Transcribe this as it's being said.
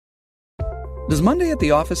Does Monday at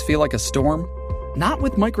the office feel like a storm? Not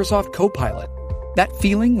with Microsoft Copilot. That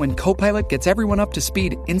feeling when Copilot gets everyone up to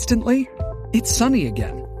speed instantly? It's sunny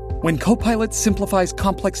again. When Copilot simplifies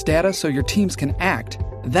complex data so your teams can act,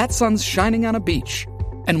 that sun's shining on a beach.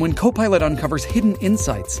 And when Copilot uncovers hidden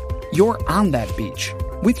insights, you're on that beach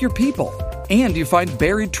with your people, and you find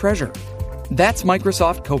buried treasure. That's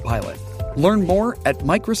Microsoft Copilot. Learn more at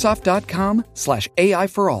Microsoft.com/AI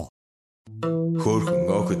for all. Хөрхөн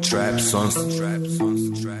охид trap сонсон trap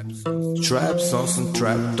сонсон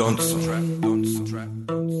trap донсон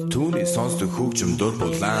түүний сонсдог хөгжим дур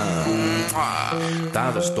булаан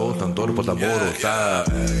даадаж дуулан дур булаан бууруулаа.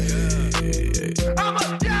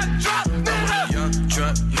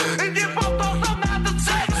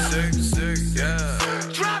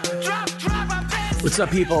 What's up,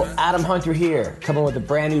 people? Adam Hunter here, coming with a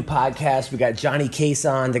brand new podcast. We got Johnny Case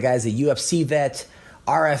on. The guy's a UFC vet,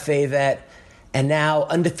 RFA vet, and now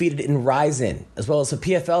undefeated in Rizin, as well as a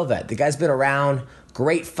PFL vet. The guy's been around,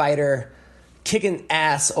 great fighter, kicking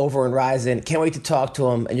ass over in Rizin. Can't wait to talk to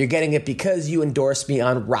him. And you're getting it because you endorsed me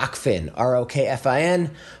on Rockfin,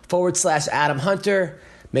 ROKFIN/Adam Hunter.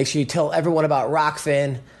 Make sure you tell everyone about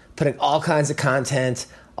Rockfin, putting all kinds of content,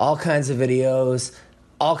 all kinds of videos,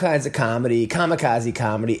 all kinds of comedy, kamikaze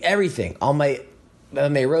comedy, everything. All my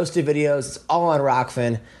roasted videos, it's all on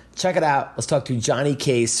Rockfin. Check it out. Let's talk to Johnny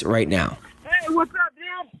Case right now. Hey, what's up,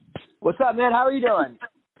 man? What's up, man? How are you doing?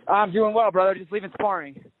 I'm doing well, brother. Just leaving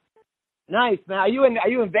sparring. Nice, man. Are you in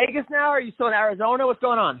Vegas now? Or are you still in Arizona? What's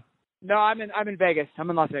going on? No, I'm in Vegas. I'm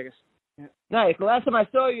in Las Vegas. Yeah. Nice. The last time I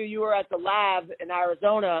saw you, you were at the lab in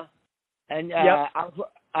Arizona, and Yep.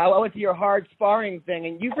 I went to your hard sparring thing,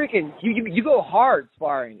 and you go hard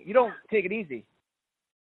sparring. You don't take it easy.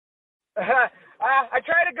 I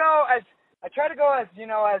try to go as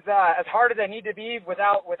hard as I need to be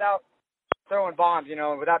without throwing bombs,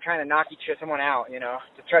 without trying to knock someone out,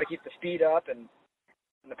 to try to keep the speed up and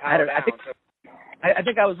the power down. I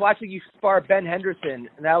think I was watching you spar Ben Henderson,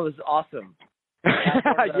 and that was awesome.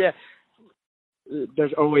 Yeah.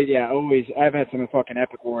 There's always. I've had some fucking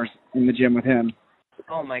epic wars in the gym with him.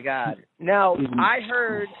 Oh, my God. Now, I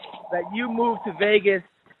heard that you moved to Vegas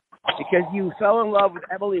because you fell in love with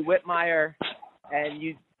Emily Whitmire, and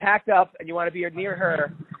you packed up and you want to be near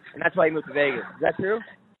her, and that's why you moved to Vegas. Is that true?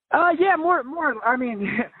 Yeah, more. I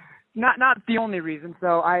mean, not the only reason.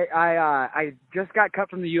 So I just got cut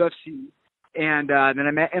from the UFC, and then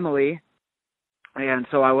I met Emily, and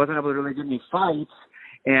so I wasn't able to really get any fights.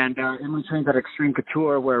 And Emily trains at Extreme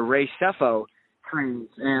Couture, where Ray Sefo trains.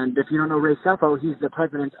 And if you don't know Ray Sefo, he's the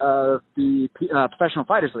president of the Professional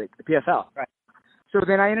Fighters League, the PFL. Right. So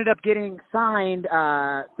then I ended up getting signed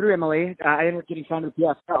through Emily. I ended up getting signed to the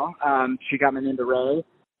PFL. She got me into Ray,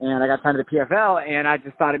 and I got signed to the PFL, and I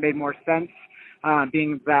just thought it made more sense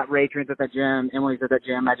being that Ray trains at that gym, Emily's at that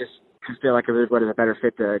gym. I just feel like it was a better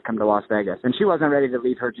fit to come to Las Vegas. And she wasn't ready to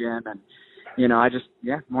leave her gym, and I just,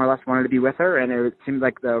 more or less wanted to be with her, and it seemed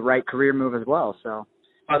like the right career move as well. So,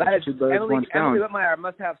 Emily Whitmire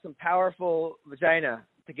must have some powerful vagina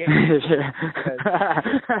to get you.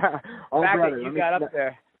 Brother, you got up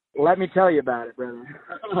there. Let me tell you about it, brother.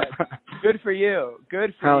 Good for you.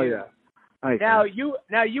 Good for Hell you. Yeah. Okay. Now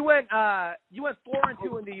you went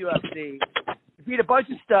 4-2 in the UFC. You beat a bunch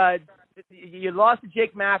of studs. You lost to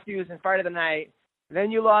Jake Matthews in Fight of the Night. And then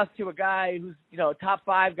you lost to a guy who's, a top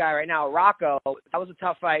 5 guy right now, Rocco. That was a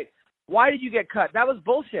tough fight. Why did you get cut? That was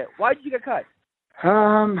bullshit. Why did you get cut?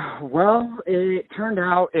 Well, it turned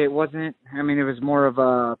out it wasn't. I mean, it was more of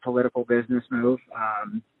a political business move.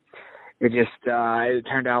 It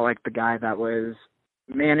turned out like the guy that was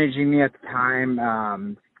managing me at the time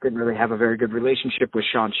didn't really have a very good relationship with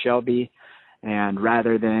Sean Shelby. And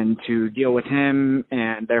rather than to deal with him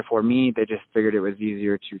and therefore me, they just figured it was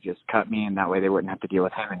easier to just cut me, and that way they wouldn't have to deal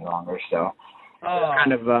with him any longer. So,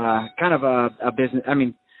 kind of a business. I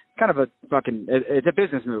mean, kind of a fucking. It's a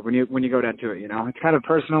business move when you go down to it. It's kind of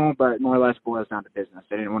personal, but more or less boils down to business.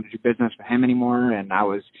 They didn't want to do business with him anymore, and I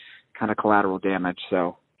was kind of collateral damage.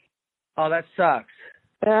 So. Oh, that sucks.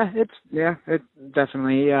 It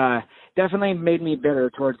definitely made me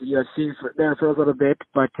bitter towards the UFC for a little bit,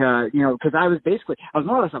 but because I was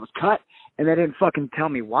more or less cut, and they didn't fucking tell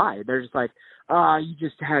me why. They're just like, you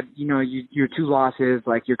just had your 2 losses,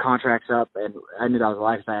 like your contract's up, and I knew that was a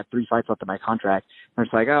lie because I had 3 fights left in my contract. And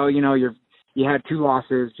it's like, you had 2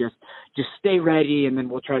 losses, just stay ready, and then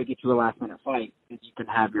we'll try to get you a last minute fight, and you can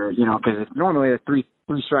have your because it's normally a 3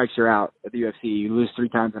 strikes you're out at the UFC. You lose 3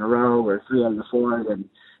 times in a row or 3 out of the 4, then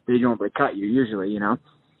they don't really cut you usually,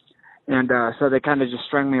 And so they kind of just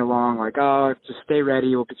strung me along like, oh, just stay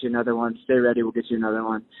ready, we'll get you another one. Stay ready, we'll get you another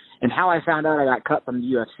one. And how I found out I got cut from the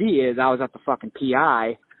UFC is I was at the fucking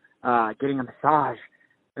PI getting a massage,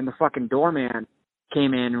 and the fucking doorman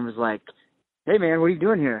came in and was like, hey, man, what are you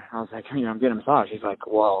doing here? I was like, I'm getting a massage. He's like,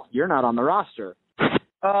 well, you're not on the roster.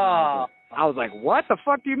 Oh. I was like, what the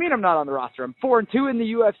fuck do you mean I'm not on the roster? I'm 4-2 in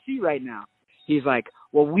the UFC right now. He's like,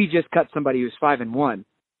 well, we just cut somebody who's 5-1.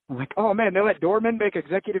 I'm like, oh man, they let doormen make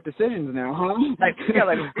executive decisions now, huh?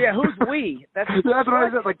 Who's we? That's what I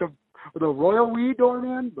said, like the royal we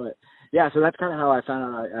doorman. But yeah, so that's kind of how I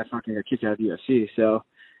found out I fucking got kicked out of the UFC. So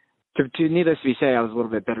to needless to say, I was a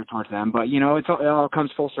little bit bitter towards them. But it all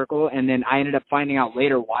comes full circle. And then I ended up finding out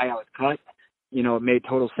later why I was cut. It made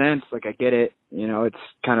total sense. Like, I get it. It's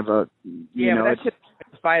kind of a but that's just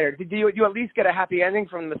fighter. Did you at least get a happy ending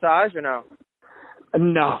from the massage or no?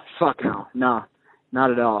 No, fuck no,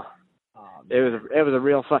 not at all. It was a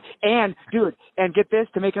real fun. And dude, and get this,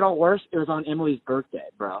 to make it all worse, it was on Emily's birthday,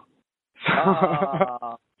 bro.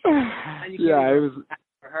 Yeah, it was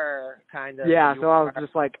for her kind of. Yeah, so I was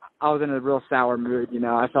just like, I was in a real sour mood.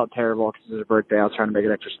 I felt terrible because it was her birthday. I was trying to make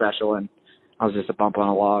it extra special, and I was just a bump on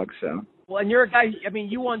a log. So. Well, and you're a guy. I mean,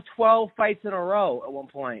 you won 12 fights in a row at one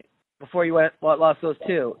point before you lost those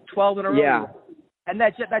 2. 12 in a row. Yeah. And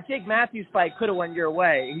that Jake Matthews fight could have went your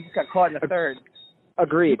way. He just got caught in the third.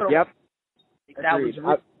 Agreed. Yep. That Agreed.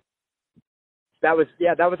 was. That was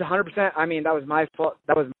 100%. I mean, that was my fault.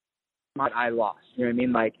 That was I lost. You know what I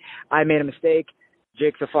mean? Like, I made a mistake.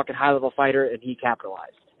 Jake's a fucking high level fighter, and he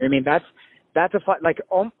capitalized. I mean, that's a fight. Like,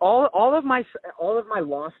 all of my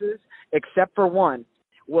losses except for one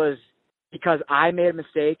was because I made a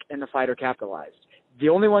mistake and the fighter capitalized. The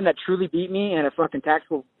only one that truly beat me in a fucking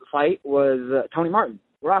tactical fight was Tony Martin,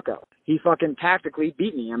 Rocco. He fucking tactically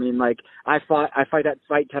beat me. I mean, like, I fight that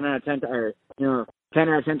fight 10 out of 10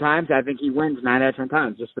 times. I think he wins 9 out of 10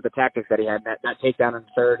 times just with the tactics that he had. That takedown in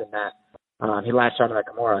the third, and that he latched onto that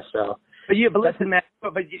Kimura. So. But listen, man.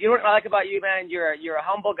 But you know what I like about you, man? You're a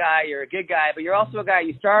humble guy. You're a good guy, but you're also a guy.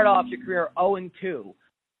 You started off your career 0-2,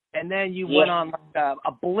 and then you went on like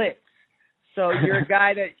a blitz. So you're a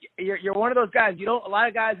guy that you're one of those guys. A lot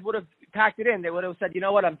of guys would have packed it in. They would have said, you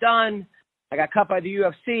know what, I'm done. I got cut by the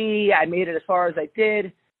UFC. I made it as far as I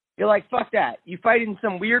did. You're like, fuck that. You fight in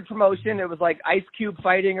some weird promotion. It was like Ice Cube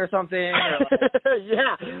fighting or something.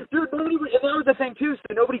 Yeah. Dude, and that was the thing, too.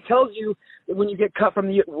 So nobody tells you when you get cut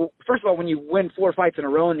from first of all, when you win 4 fights in a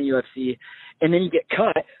row in the UFC and then you get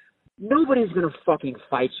cut, nobody's going to fucking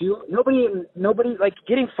fight you. Nobody, like,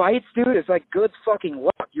 getting fights, dude, is like good fucking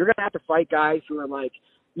luck. You're going to have to fight guys who are like,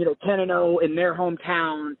 10-0 in their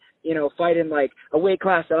hometown, fighting like a weight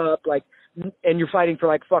class up, like, and you're fighting for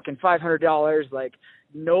like fucking $500, like,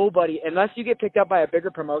 nobody, unless you get picked up by a bigger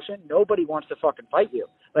promotion, nobody wants to fucking fight you.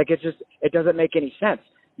 Like, it doesn't make any sense.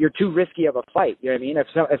 You're too risky of a fight. You know what I mean?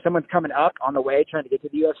 If someone's coming up on the way trying to get to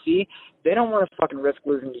the UFC, they don't want to fucking risk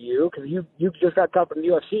losing to you because you just got cut from the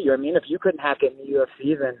UFC. You know what I mean? If you couldn't hack it in the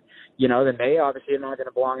UFC, then they obviously are not going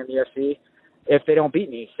to belong in the UFC if they don't beat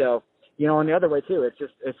me. So, and the other way too, it's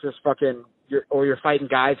just fucking you're fighting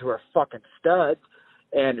guys who are fucking studs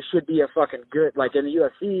and should be a fucking good, like in the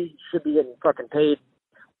UFC, should be getting fucking paid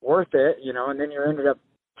worth it, and then you ended up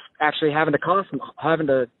actually having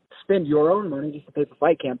to spend your own money just to pay for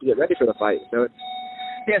fight camp to get ready for the fight. So it's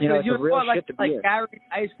so it's a real shit to be in. like Gary's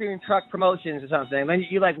Ice Cream Truck Promotions or something. Then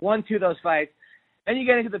you like 1-2 those fights. Then you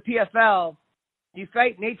get into the PFL. You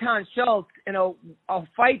fight Nathan Schultz in a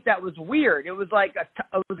fight that was weird. It was like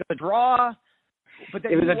a draw, but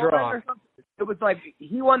then it was a draw. It was like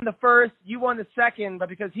he won the first, you won the second, but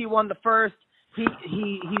because he won the first,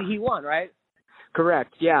 he won, right?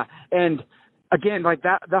 Correct. Yeah. And again, like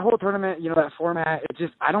that whole tournament, that format,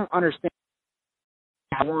 I don't understand.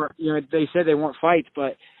 They said they want fights,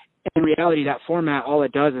 but in reality, that format, all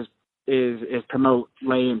it does is promote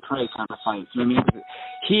lay and pray kind of fights. I mean,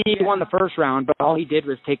 he won the first round, but all he did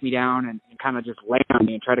was take me down and kind of just lay on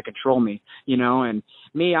me and try to control me, and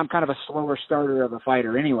me, I'm kind of a slower starter of a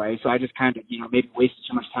fighter anyway. So I just kind of, maybe wasted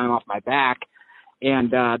too much time off my back.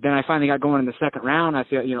 And then I finally got going in the second round. I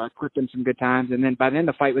feel, I clipped him some good times. And then by then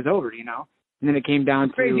the fight was over, And then it came down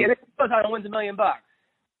to... Crazy. And it goes out and wins $1 million.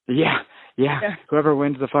 Yeah. Whoever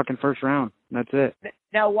wins the fucking first round. That's it.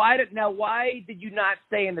 Now, why did you not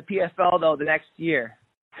stay in the PFL, though, the next year?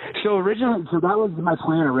 So that was my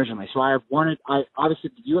plan originally. So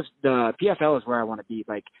obviously the PFL is where I want to be.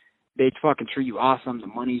 Like, they fucking treat you awesome. The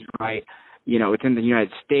money's right. It's in the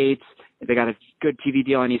United States. They got a good TV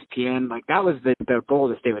deal on ESPN. Like, that was the goal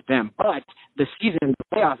to stay with them. But the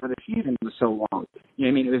playoffs of the season was so long. You know what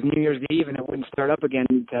I mean? It was New Year's Eve, and it wouldn't start up again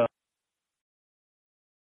until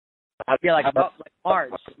Yeah, like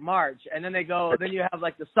March, and then they go. Then you have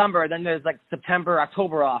like the summer, then there's like September,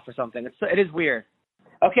 October off or something. It is weird.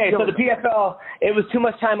 Okay, so the PFL, it was too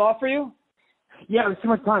much time off for you? Yeah, it was too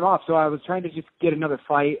much time off, so I was trying to just get another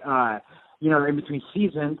fight, in between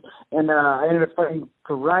seasons, and I ended up fighting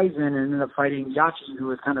Verizon and ended up fighting Yachi, who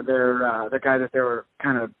was kind of their the guy that they were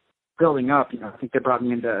kind of building up. I think they brought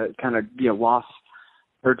me in to kind of be a loss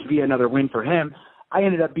or to be another win for him. I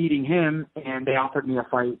ended up beating him, and they offered me a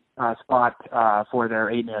fight spot for their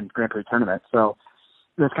 8-man Grand Prix tournament. So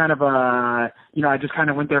it was kind of I just kind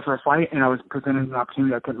of went there for a fight, and I was presented an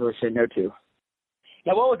opportunity I couldn't really say no to.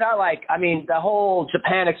 Yeah, what was that like? I mean, the whole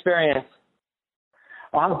Japan experience.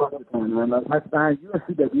 Oh, I love Japan, man. My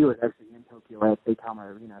UFC debut was actually in Tokyo at Saitama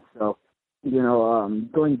Arena. So,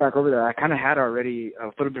 going back over there, I kind of had already a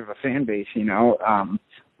little bit of a fan base,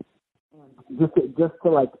 just to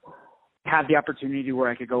like have the opportunity where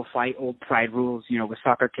I could go fight old Pride rules, with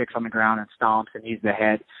soccer kicks on the ground and stomps and knees to the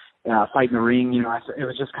head, fight in the ring. It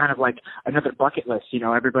was just kind of like another bucket list.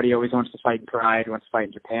 Everybody always wants to fight in Pride, wants to fight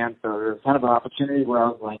in Japan. So it was kind of an opportunity where I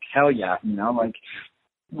was like, hell yeah,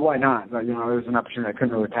 why not? But, it was an opportunity I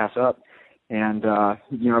couldn't really pass up. And, I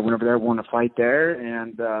went over there, won a fight there,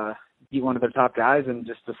 and beat one of their top guys, and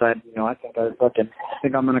just decided, I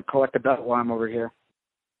think I'm going to collect a belt while I'm over here.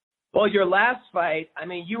 Well, your last fight, I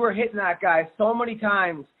mean, you were hitting that guy so many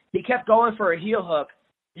times. He kept going for a heel hook.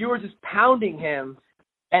 You were just pounding him,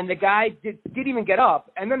 and the guy didn't even get up.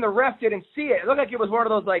 And then the ref didn't see it. It looked like it was one of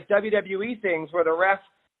those, like, WWE things where the ref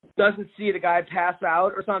doesn't see the guy pass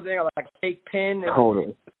out or something, or like a fake pin.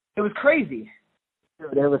 Totally. It was crazy.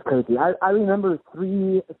 Dude, it was crazy. I remember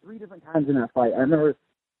three different times in that fight. I remember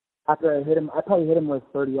after I hit him, I probably hit him with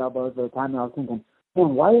 30 elbows at a time, and I was thinking,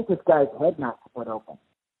 man, why is this guy's head not split open?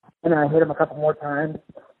 And then I hit him a couple more times,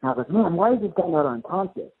 and I was like, man, why is this guy not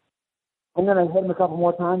unconscious? And then I hit him a couple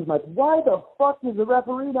more times, and I'm like, why the fuck does the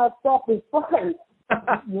referee not stop this fight? And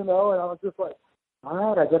I was just like, all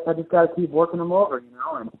right, I guess I just got to keep working him over, and,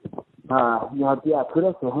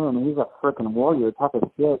 kudos to him. He's a freaking warrior, tough as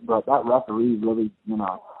shit, but that referee really,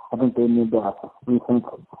 I think they need to rethink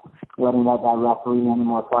letting that guy referee any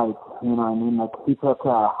more fights, Like, he took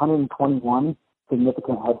 121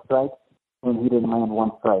 significant head strikes, and he didn't land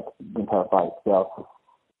one strike the entire fight. So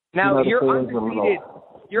now you're undefeated.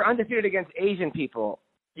 You're undefeated against Asian people.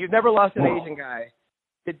 You've never lost an Asian guy.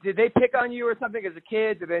 Did they pick on you or something as a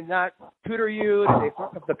kid? Did they not tutor you? Did they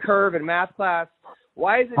fuck up the curve in math class?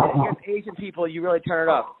 Why is it against Asian people you really turn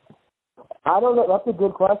it up? I don't know. That's a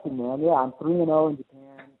good question, man. Yeah, I'm 3-0 in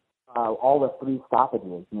Japan. All with 3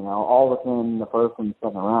 stoppages. All within the first and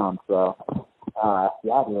second round. So,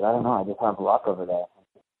 yeah, dude. I don't know. I just have luck over there.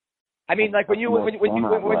 I mean, like when you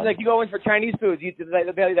go in for Chinese food, do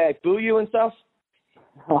they boo you and stuff?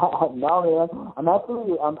 No, man. I'm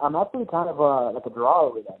actually kind of like a draw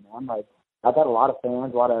over there, man. Like, I've got a lot of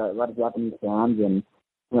fans, a lot of Japanese fans, and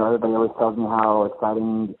everybody always tells me how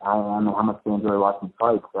exciting I am and how much they enjoy watching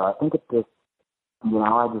fights. So I think it's just,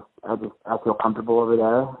 I feel comfortable over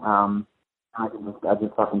there. I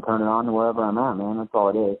just fucking turn it on to wherever I'm at, man. That's all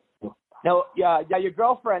it is. No, yeah, your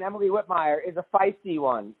girlfriend, Emily Whitmire, is a feisty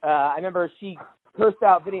one. I remember she cursed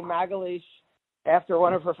out Vinny Magalish after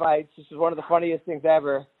one of her fights. This is one of the funniest things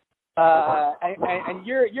ever. And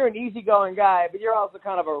you're an easygoing guy, but you're also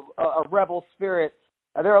kind of a rebel spirit.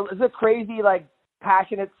 Is it crazy, like,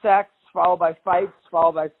 passionate sex followed by fights,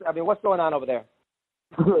 what's going on over there?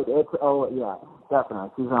 Yeah, definitely.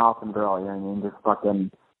 She's an awesome girl, just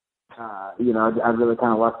fucking, I really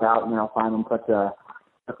kind of lucked out, finding such a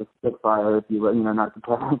spitfire, if you will, not to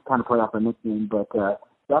kind of play off her nickname, but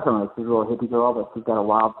definitely, she's a little hippie girl, but she's got a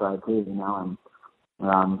wild side too, and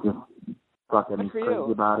just fucking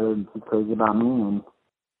crazy about it, and she's crazy about me. And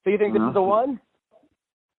so you think this is the one?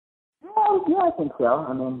 Yeah, I think so.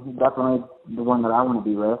 I mean, definitely the one that I want to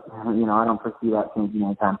be with. I don't foresee that changing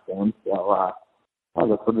anytime soon. So I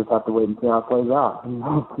guess we'll just have to wait and see how it plays out.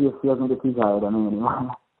 See if she doesn't get too tired of me anymore.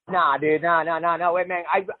 Nah, dude, no. Wait, man,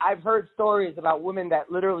 I've heard stories about women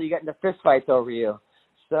that literally get into fistfights over you.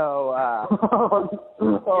 So,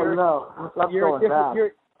 no,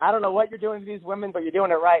 I don't know what you're doing to these women, but you're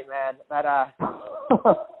doing it right, man. That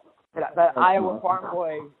Iowa farm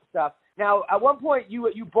boy stuff. Now, at one point,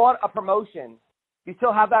 you bought a promotion. You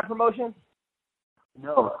still have that promotion?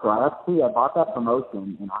 No, so I bought that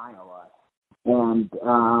promotion in Iowa, and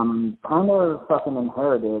kind of fucking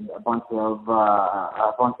inherited a bunch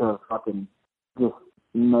of fucking just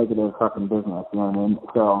negative fucking business. You know what I mean?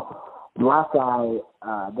 So the last guy,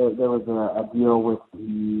 there was a deal with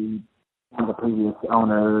one of the previous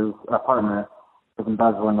owners, a partner, was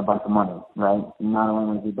embezzling a bunch of money, right? And not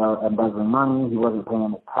only was he embezzling money, he wasn't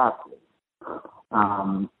paying his taxes.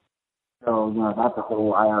 So, that's a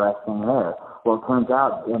whole IRS thing there. Well, it turns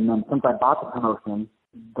out, and then since I bought the promotion,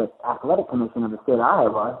 the athletic commission of the state of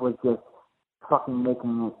Iowa was just fucking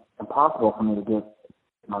making it impossible for me to get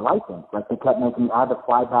my license. Like, they kept making me, I had to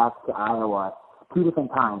fly back to Iowa 2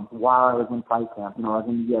 different times while I was in fight camp. I was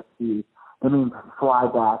in the UFC. They made me fly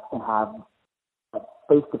back and have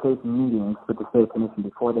face-to-face meetings with the state commission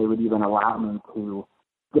before they would even allow me to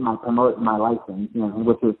get my license,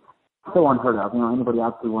 which is so unheard of. Anybody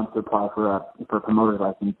else who wants to apply for a promoter's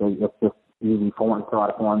license, it's just easy form, fill out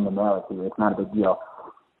a form and mail it to you. It's not a big deal.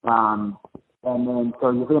 And then,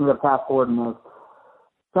 so you ended up fast forwarding this,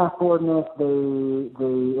 they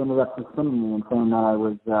ended up suspending me and saying that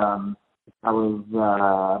I was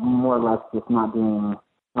more or less just not being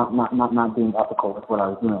ethical with what I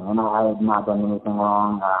was doing. I had not done anything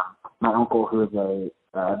wrong. My uncle, who is a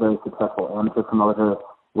very successful amateur promoter,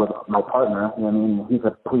 with my partner, he's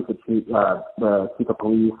a police chief, the chief of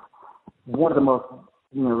police, one of the most,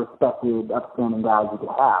 respected, upstanding guys you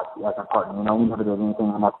could have as a partner. We never did anything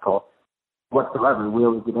unethical whatsoever. We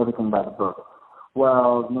always did everything by the book.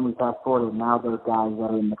 Well, then we fast forward, now those guys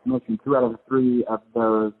that are in the commission, 2 out of the 3 of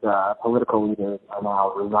those political leaders are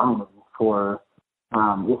now resigning for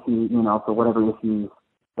issues, for whatever issues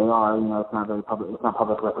they are. It's not very public. It's not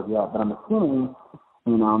public record yet, but I'm assuming.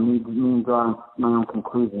 Me drawing my own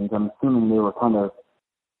conclusions. I'm assuming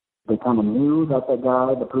they kind of knew that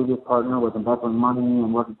guy, the previous partner, was embezzling money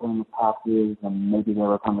and wasn't paying his taxes, and maybe they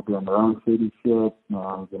were kind of doing their own shady shit. I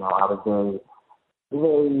was very,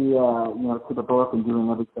 to the book and doing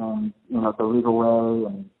everything, the legal way,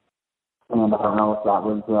 and I don't know if that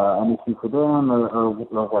was an issue for them or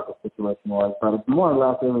what the situation was, but it's more or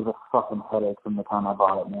less, it was a fucking headache from the time I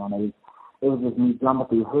bought it, man. It was just me jumping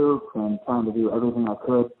through hoops and trying to do everything I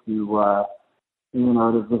could to,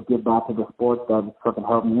 to just get back to the sport that fucking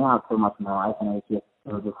helped me out so much in my life, and it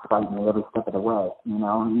was just fighting me every step of the way, And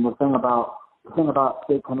the thing about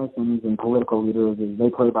state commissions and political leaders is they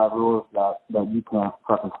play by rules that you can't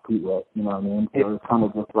fucking compete with, you know what I mean? So it's kind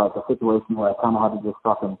of just like a situation where I kind of had to just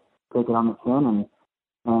fucking take it on the chin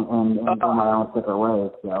and go my own separate ways,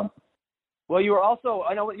 so. Well, you were also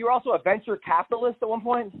a venture capitalist at one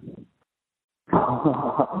point? I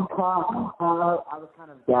was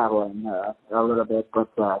kind of dabbling a little bit,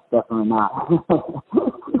 but definitely not.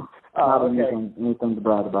 Anything to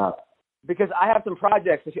brag about. Because I have some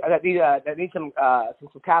projects that need some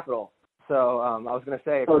capital. So I was going to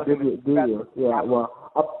say. Oh, do you? Yeah.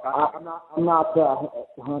 Well, I'm not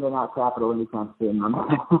handing out capital anytime soon.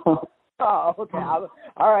 Oh, okay.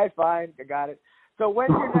 All right, fine. I got it. So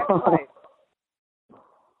when's your next fight?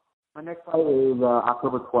 My next fight is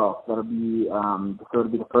October 12th. That'll be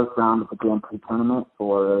the first round of the Grand Prix tournament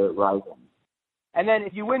for Rising. And then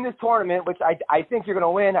if you win this tournament, which I think you're going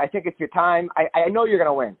to win, I think it's your time. I know you're going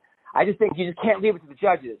to win. I just think you just can't leave it to the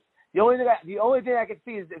judges. The only thing I can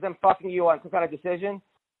see is them fucking you on some kind of decision,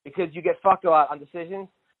 because you get fucked a lot on decisions.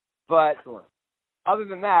 But other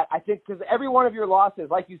than that, I think because every one of your losses,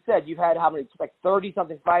 like you said, you've had how many, like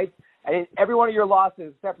 30-something fights, and every one of your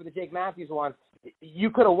losses, except for the Jake Matthews one, you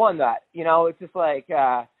could have won that. It's just like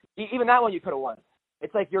even that one you could have won.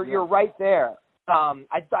 It's like you're right there. I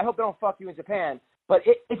hope they don't fuck you in Japan. But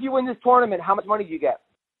if you win this tournament, how much money do you get?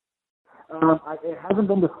 It hasn't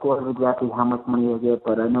been disclosed exactly how much money you'll get,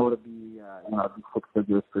 but I know it'll be it'll be 6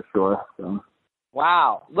 figures for sure. So.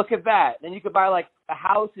 Wow, look at that! Then you could buy like a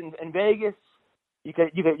house in Vegas. You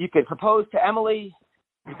could propose to Emily.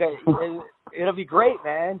 It'll be great,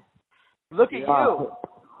 man. Look at you.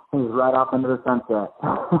 He's right off into the sunset.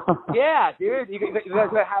 Yeah, dude. You guys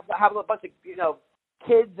have a bunch of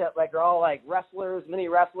kids that like are all like wrestlers, mini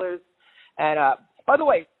wrestlers. And by the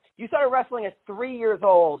way, you started wrestling at 3 years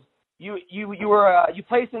old. You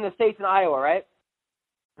placed in the States in Iowa, right?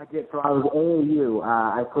 I did. So I was AAU.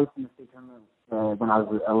 I placed in the state tournament when I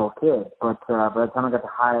was a little kid. But by the time I got to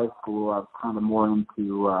high school, I was kind of more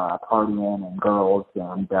into partying and girls.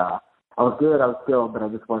 And I was good. I was skilled, but I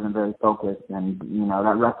just wasn't very focused. And,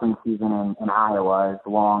 that wrestling season in Iowa is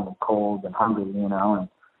long and cold and hungry, And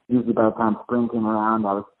usually by the time spring came around,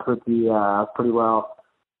 I was pretty well.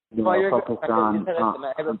 Focused on.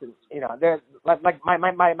 Listen, there's like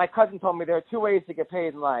my cousin told me there are 2 ways to get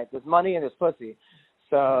paid in life: there's money and there's pussy.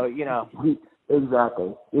 So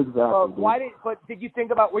Exactly. But did you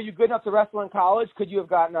think about, were you good enough to wrestle in college? Could you have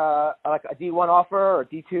gotten a D1 offer or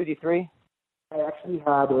D2, D3? I actually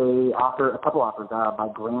had a couple offers by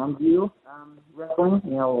Grandview Wrestling.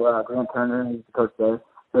 Grant Turner, he's the coach there.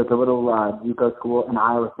 So it's a little JUCO school in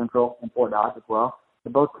Iowa Central in Fort Dodge as well.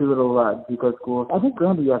 They're both 2 little JUCO schools. I think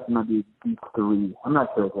Grandview actually might be D3. I'm not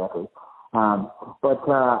sure exactly. But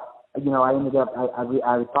I ended up,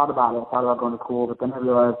 I thought about it. I thought about going to school, but then I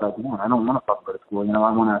realized, like, man, I don't want to fucking go to school.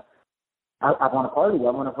 I want to party.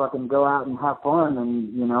 I want to fucking go out and have fun.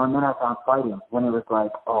 And, and then I found fighting when it was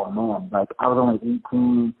like, oh, man, like, I was only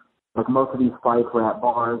 18. Like, most of these fights were at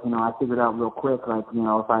bars. I figured out real quick, like,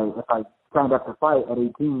 if I signed up to fight at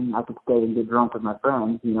 18, I could stay and get drunk with my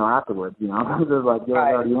friends, afterwards, It was like, you're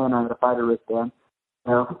already in, I had a fighter wristband.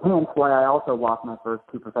 Hence why I also lost my first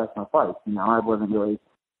 2 professional fights. I wasn't really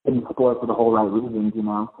in sport for the whole right reasons,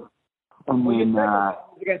 And then,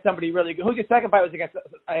 against somebody really good. Who's your second fight was against a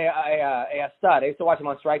stud? I used to watch him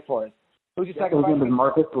on Strikeforce. Who's your second fight? His name was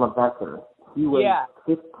Marcus Levesser. He was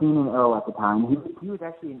 15-0 at the time. He was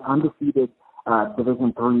actually an undefeated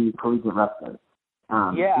Division III collegiate wrestler.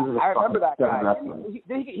 I remember that guy.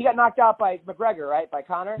 He got knocked out by McGregor, right? By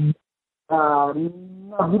Conor? No,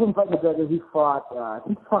 he didn't fight McGregor. He fought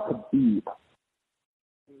Khabib.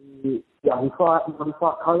 He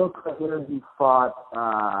fought Carlos Prater. He fought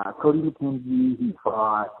Cody McKenzie. He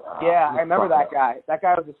fought. I remember that guy. That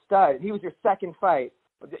guy was a stud. He was your second fight.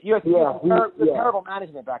 Terrible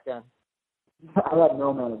management back then. I had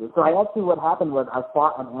no manager. So what happened was I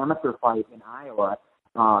fought an amateur fight in Iowa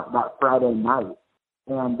that Friday night.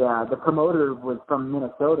 And the promoter was from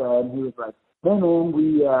Minnesota, and he was like, hey, man,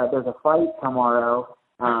 there's a fight tomorrow.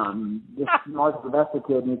 This Marcus Levesser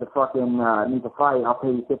kid needs a fight. I'll pay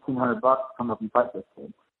you $1,500 to come up and fight this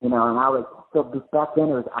kid. And I was, so back then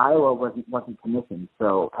it was Iowa wasn't commissioned,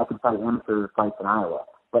 so I could fight amateur fights in Iowa.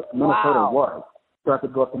 But Minnesota was. So I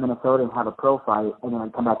could go up to Minnesota and have a pro fight, and then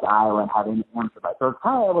I'd come back to Iowa and have an amateur fight. So I was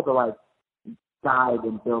kind of able to, like, guide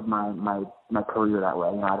and build my career that way.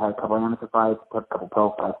 I'd had a couple of amateur fights, took a couple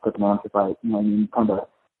pro fights, took an amateur fight, you kind of.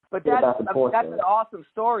 But that's an awesome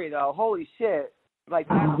story, though. Holy shit! Like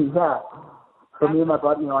yeah. So me and my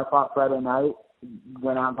buddy, I fought Friday night,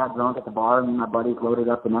 went out and got drunk at the bar, and my buddies loaded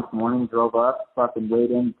up the next morning, drove up, fucking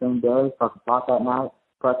weighed in the same day, fucking fought that night,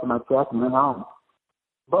 pressed my check, and went home.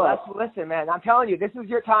 But listen, man, I'm telling you, this is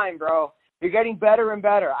your time, bro. You're getting better and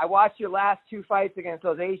better. I watched your last 2 fights against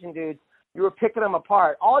those Asian dudes. You were picking them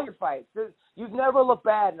apart. All your fights. You've never looked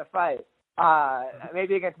bad in a fight.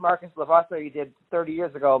 Maybe against Marcus Levesser you did 30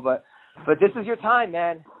 years ago, but this is your time,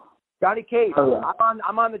 man. Johnny Case. Oh, yeah.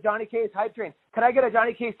 I'm on the Johnny Case hype train. Can I get a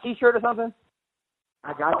Johnny Case T-shirt or something?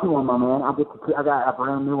 I got you one, my man. I got a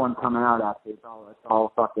brand new one coming out. Actually, it's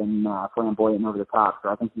all fucking flamboyant over the top. So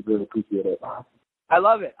I think you'd really appreciate it. I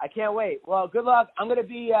love it. I can't wait. Well, good luck. I'm gonna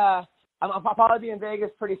be. I'll probably be in Vegas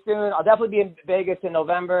pretty soon. I'll definitely be in Vegas in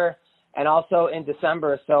November and also in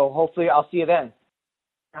December. So hopefully I'll see you then.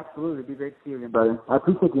 Absolutely. It'd be great to see you again, brother. I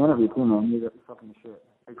appreciate the interview too, man. You're fucking shit.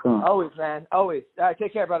 Always, man. Always. All right.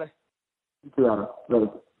 Take care, brother. You too, Adam. Later.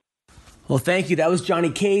 Well, thank you. That was Johnny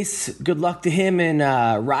Case. Good luck to him in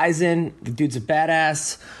Ryzen. The dude's a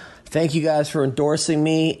badass. Thank you guys for endorsing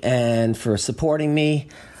me and for supporting me.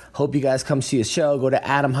 Hope you guys come see his show. Go to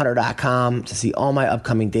adamhunter.com to see all my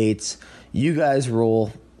upcoming dates. You guys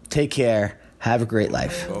rule. Take care. Have a great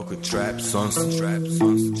life. Trap, sons and trap,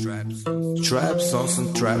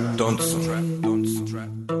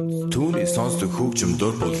 Түүний сонсдог хөгжим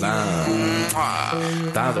дур булаан.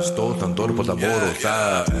 Даадаж дуулан дур булаа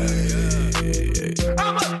мууруулаа.